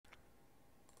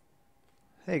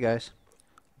Hey guys,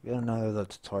 got another little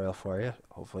tutorial for you.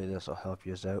 Hopefully this will help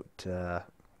you out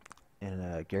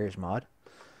in Garry's mod.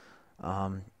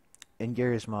 Um, in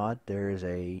Garry's mod there is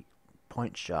a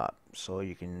point shop, so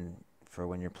you can, for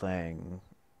when you're playing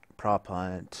prop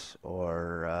hunt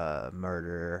or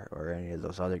murder or any of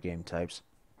those other game types,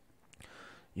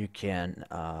 you can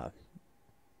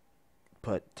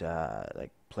put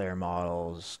like player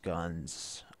models,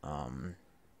 guns,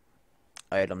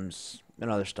 items, and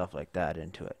other stuff like that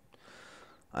into it.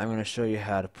 I'm going to show you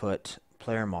how to put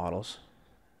player models.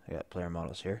 I got player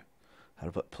models here. How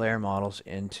to put player models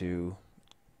into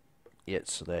it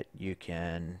so that you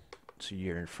can, so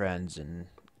your friends and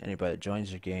anybody that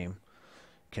joins your game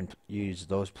can use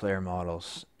those player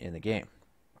models in the game.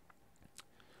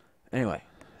 Anyway,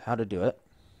 how to do it.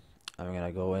 I'm going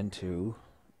to go into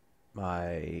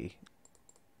my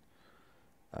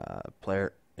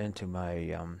player, into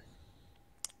my,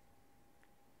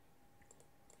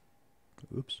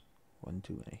 oops, one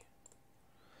too many.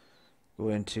 Go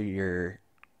into your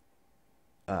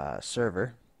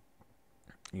server.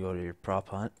 You go to your prop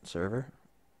hunt server,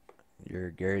 your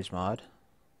Garry's mod,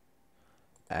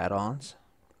 add-ons,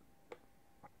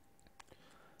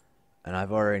 and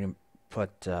I've already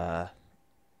put I've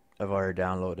already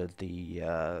downloaded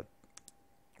the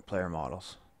player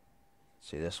models.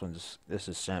 See, this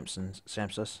is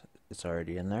Samsung. It's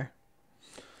already in there.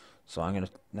 So I'm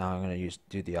gonna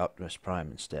do the Optimus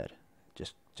Prime instead,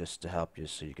 just to help you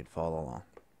so you can follow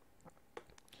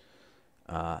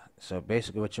along. So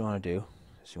basically, what you want to do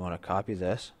is you want to copy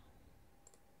this.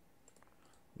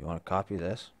 You want to copy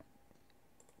this,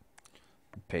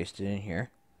 and paste it in here,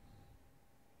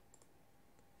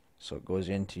 so it goes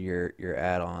into your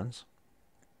add-ons,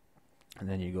 and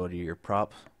then you go to your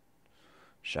prop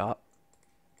shop.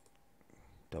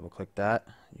 Double click that.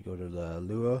 You go to the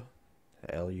Lua,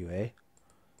 L-U-A.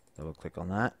 Double click on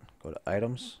that. Go to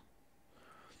items.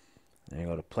 Then you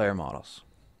go to player models.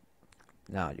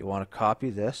 Now you want to copy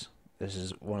this. This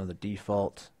is one of the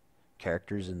default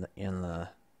characters in the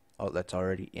that's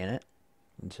already in it,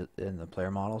 in the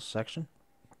player models section.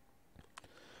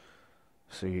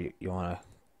 So you want to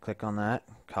click on that,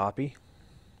 copy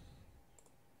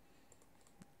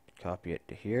it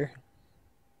to here,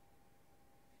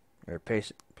 or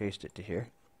paste it to here.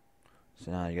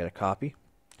 So now you got a copy.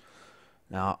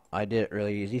 Now I did it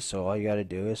really easy, so all you got to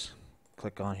do is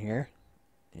click on here,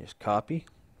 you just copy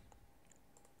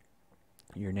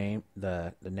your name,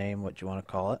 the name, what you want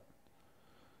to call it,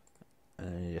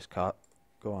 and then you just go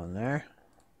on there,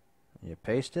 and you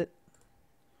paste it.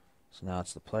 So now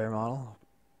it's the player model,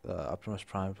 the Optimus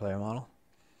Prime player model.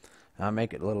 Now I'll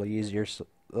make it a little easier,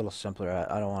 a little simpler.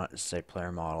 I don't want it to say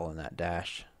player model and that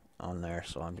dash on there,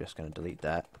 so I'm just going to delete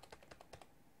that.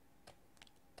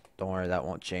 Don't worry, that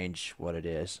won't change what it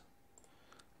is.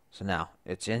 So now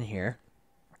it's in here,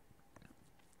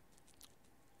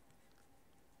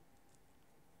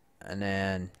 and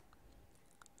then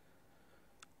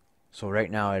so right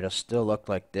now it'll still look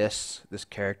like this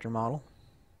character model.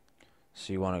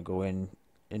 So you want to go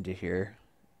into here,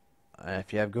 and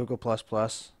if you have Google Plus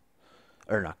Plus,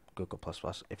 or not Google Plus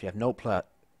Plus, if you have Notepad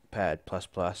Plus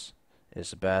Plus,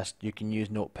 is the best. You can use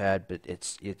Notepad, but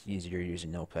it's easier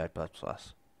using Notepad Plus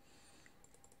Plus.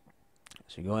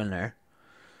 So you go in there,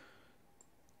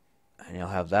 and you'll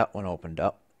have that one opened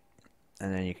up,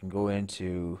 and then you can go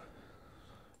into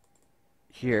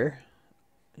here.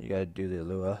 You got to do the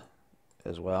Lua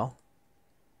as well.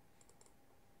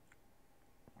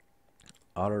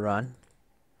 Auto run,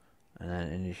 and then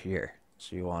into here.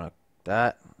 So you want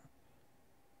that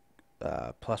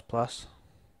plus plus,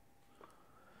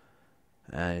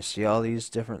 and you see all these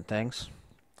different things.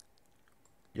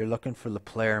 You're looking for the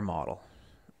player model.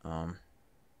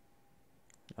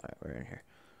 Alright, we're in here.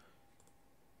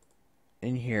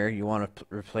 In here, you want to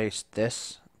replace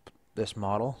this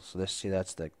model. So that's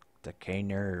the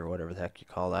Kaner or whatever the heck you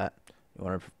call that. You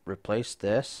want to replace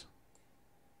this.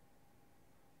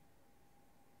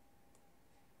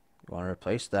 You want to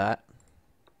replace that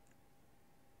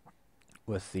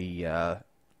with the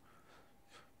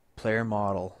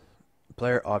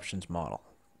player options model.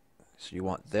 So you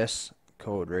want this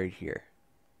code right here.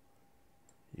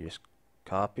 You just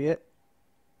copy it.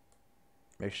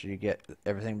 Make sure you get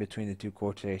everything between the two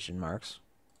quotation marks.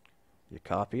 You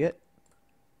copy it,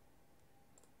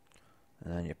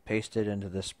 and then you paste it into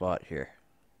this spot here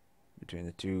between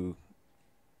the two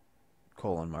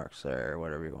colon marks there, or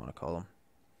whatever you want to call them.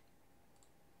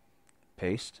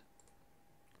 Paste,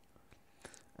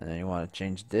 and then you want to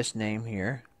change this name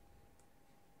here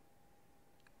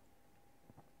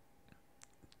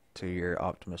to your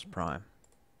Optimus Prime.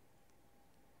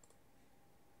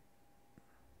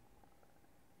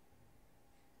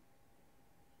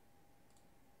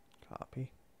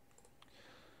 Copy.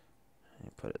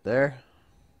 And put it there.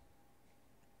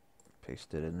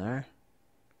 Paste it in there.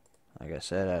 Like I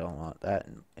said, I don't want that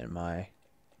in my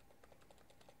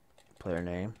player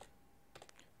name.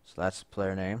 So that's the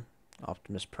player name,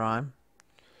 Optimus Prime.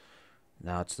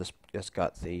 Now it's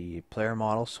got the player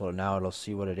model, so now it'll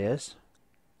see what it is.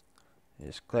 You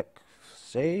just click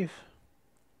save,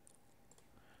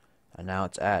 and now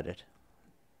it's added.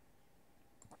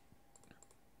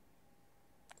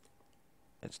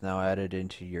 It's now added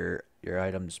into your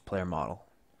item's player model.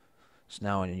 So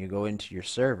now when you go into your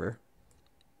server,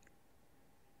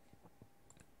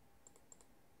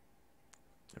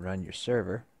 run your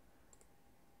server.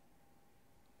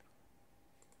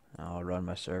 Now I'll run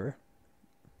my server.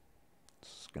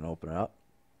 It's going to open it up.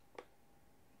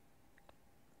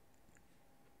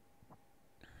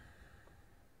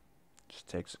 Just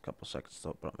takes a couple seconds to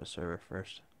open up my server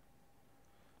first.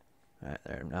 Alright,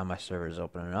 there. Now my server is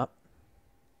opening up.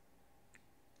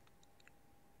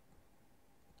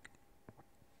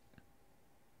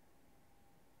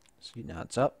 See, now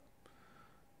it's up.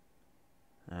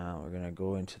 Now we're going to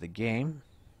go into the game.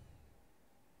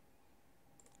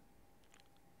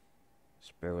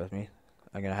 Just bear with me.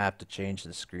 I'm going to have to change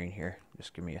the screen here.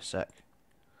 Just give me a sec.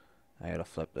 I got to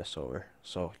flip this over.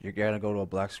 So you're going to go to a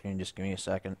black screen. Just give me a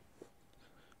second.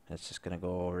 It's just going to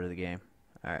go over to the game.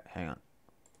 Alright, hang on.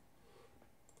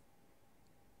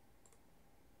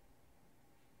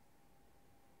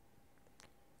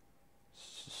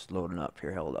 It's just loading up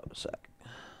here. Hold up a sec.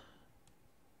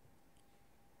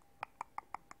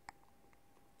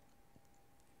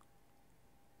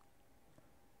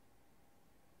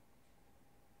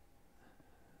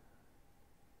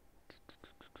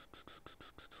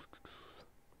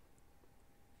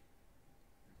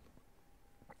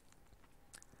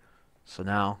 So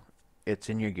now it's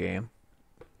in your game.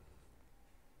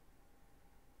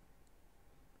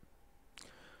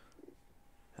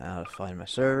 Now to find my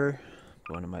server,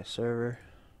 go into my server,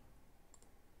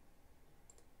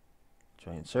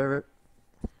 join server.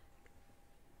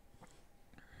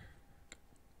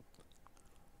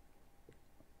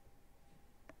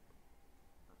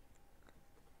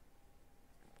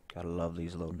 Gotta love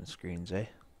these loading screens, eh?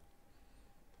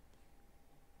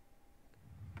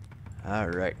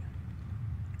 Alright.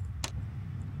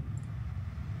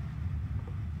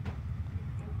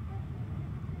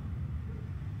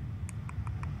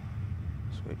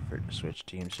 Wait for it to switch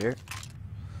teams here.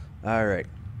 Alright.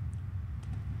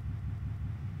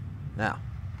 Now,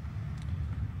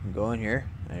 you go in here,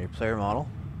 and your player model.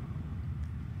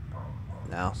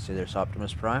 Now, see there's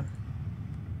Optimus Prime.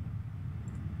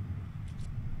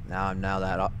 Now I'm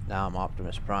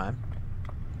Optimus Prime.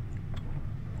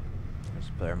 There's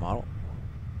the player model.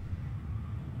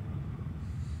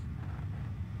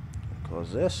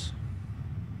 Close this.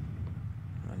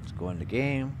 Let's go into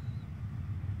game.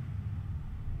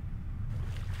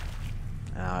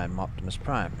 Now I'm Optimus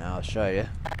Prime. Now I'll show you.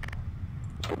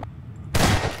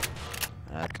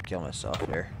 I have to kill myself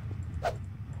here.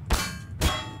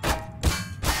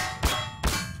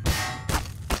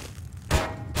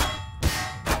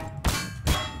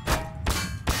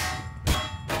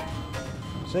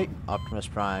 See? Optimus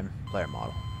Prime player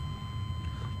model.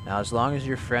 Now as long as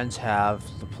your friends have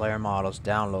the player models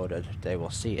downloaded, they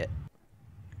will see it.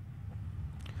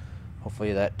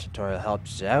 Hopefully that tutorial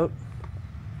helps you out.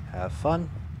 Have fun,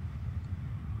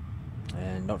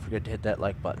 and don't forget to hit that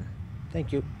like button.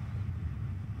 Thank you.